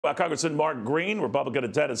Congressman Mark Green, Republican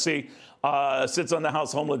of Tennessee, sits on the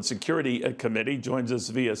House Homeland Security Committee, joins us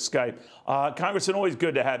via Skype. Congressman, always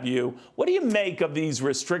good to have you. What do you make of these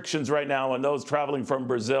restrictions right now on those traveling from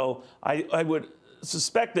Brazil? I would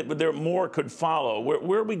suspect that there more could follow.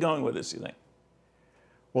 Where are we going with this, you think?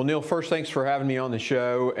 Well, Neil, first, thanks for having me on the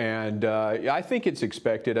show. And I think it's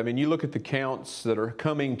expected. I mean, you look at the counts that are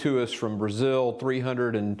coming to us from Brazil,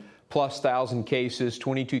 300,000+ cases,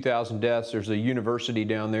 22,000 deaths. There's a university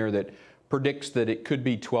down there that predicts that it could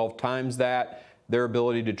be 12 times that. Their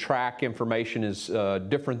ability to track information is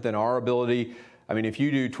different than our ability. I mean, if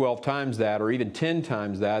you do 12 times that or even 10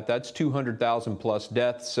 times that, that's 200,000+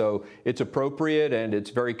 deaths. So it's appropriate, and it's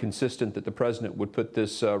very consistent that the president would put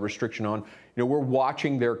this restriction on. You know, we're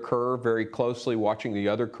watching their curve very closely, watching the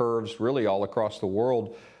other curves really all across the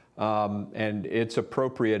world. And it's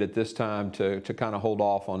appropriate at this time to kind of hold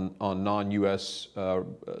off on non-U.S.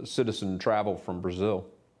 citizen travel from Brazil.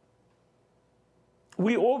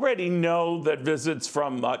 We already know that visits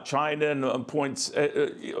from China and points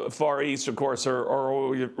Far East, of course, are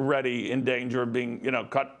already in danger of being,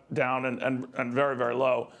 cut down and very, very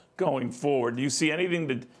low going forward. Do you see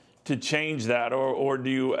anything to change that, or do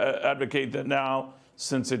you advocate that now,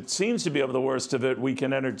 since it seems to be of the worst of it, we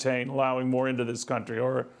can entertain allowing more into this country,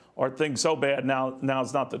 or are things so bad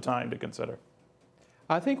now's not the time to consider?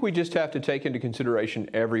 I think we just have to take into consideration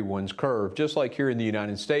everyone's curve. Just like here in the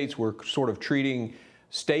United States, we're sort of treating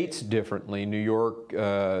states differently. New York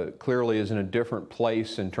clearly is in a different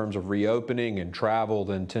place in terms of reopening and travel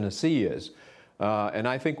than Tennessee is. And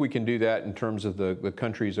I think we can do that in terms of the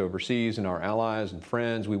countries overseas and our allies and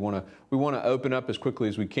friends. We want to open up as quickly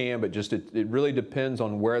as we can, but just it really depends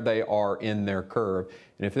on where they are in their curve.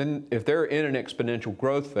 And if they're in an exponential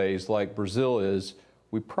growth phase like Brazil is,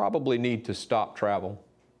 we probably need to stop travel.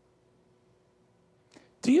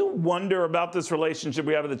 Do you wonder about this relationship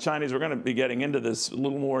we have with the Chinese? We're going to be getting into this a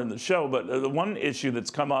little more in the show, but the one issue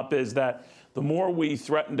that's come up is that the more we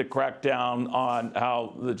threaten to crack down on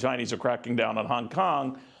how the Chinese are cracking down on Hong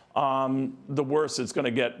Kong, the worse it's going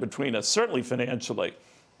to get between us, certainly financially.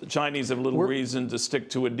 The Chinese have little reason to stick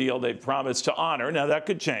to a deal they've promised to honor. Now, that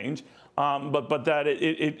could change, but that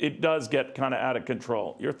it does get kind of out of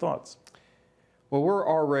control. Your thoughts? Well, we're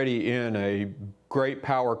already in a great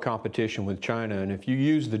power competition with China, and if you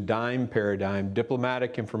use the DIME paradigm,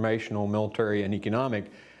 diplomatic, informational, military, and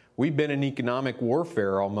economic, we've been in economic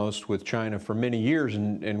warfare almost with China for many years,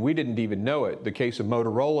 and we didn't even know it. The case of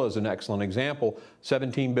Motorola is an excellent example.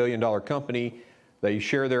 $17 billion company. They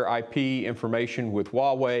share their IP information with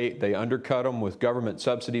Huawei. They undercut them with government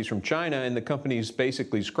subsidies from China, and the company's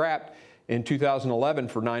basically scrapped in 2011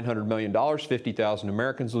 for $900 million. 50,000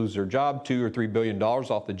 Americans lose their job, $2 or $3 billion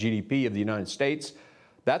off the GDP of the United States.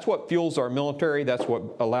 That's what fuels our military. That's what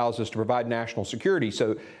allows us to provide national security.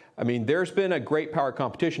 So, I mean, there's been a great power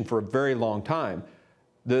competition for a very long time.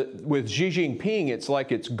 With Xi Jinping, it's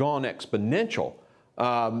like it's gone exponential.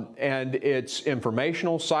 And it's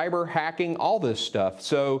informational, cyber, hacking, all this stuff.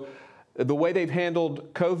 So the way they've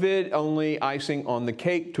handled COVID, only icing on the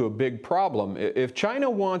cake to a big problem. If China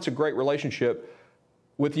wants a great relationship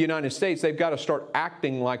with the United States, they've got to start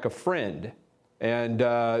acting like a friend. And,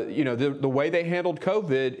 the way they handled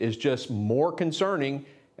COVID is just more concerning,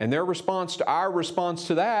 and their response to our response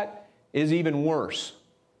to that is even worse.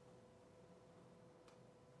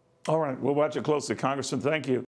 All right, we'll watch it closely. Congressman, thank you.